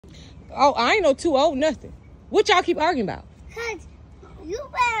Oh, I ain't no too old nothing. What y'all keep arguing about? Cause you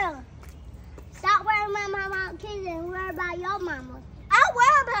better stop worrying about my mom kids and worry about your mama. I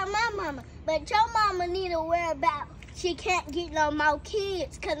worry about my mama, but your mama need to worry about she can't get no more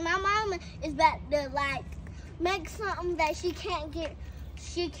kids. Cause my mama is about to like make something that she can't get.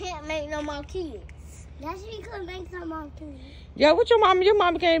 She can't make no more kids. That she could make some more kids. Yeah, what your mama? Your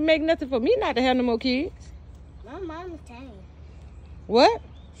mama can't make nothing for me not to have no more kids. My mama can. What?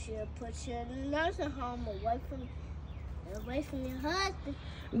 She'll put you in the nursing home away from your husband.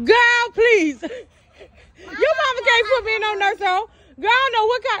 Girl, please. Your mama can't put me in no nursing home. Girl, I don't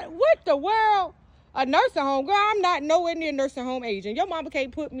know what the world? A nursing home? Girl, I'm not nowhere near nursing home age. And your mama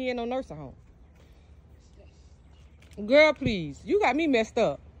can't put me in no nursing home. Girl, please. You got me messed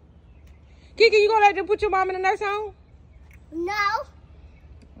up. Keke, you gonna let them put your mom in the nursing home? No.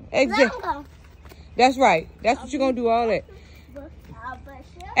 Exactly. That's right. That's what you're gonna do, all that.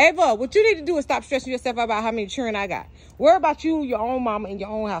 Ava, what you need to do is stop stressing yourself about how many children I got. Worry about you, your own mama, and your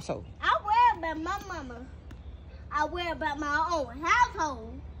own household. I worry about my mama. I worry about my own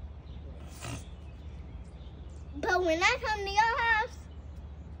household. But when I come to your house,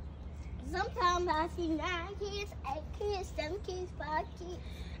 sometimes I see 9 kids, 8 kids, 7 kids, 5 kids.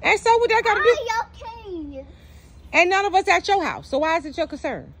 And so what that got to do? All your kids. And none of us at your house. So why is it your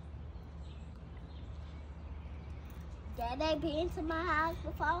concern? They been to my house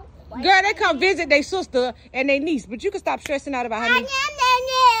before. Girl, they come visit their sister and their niece, but you can stop stressing out about how many.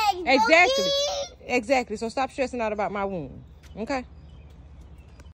 Exactly. So stop stressing out about my wound. Okay?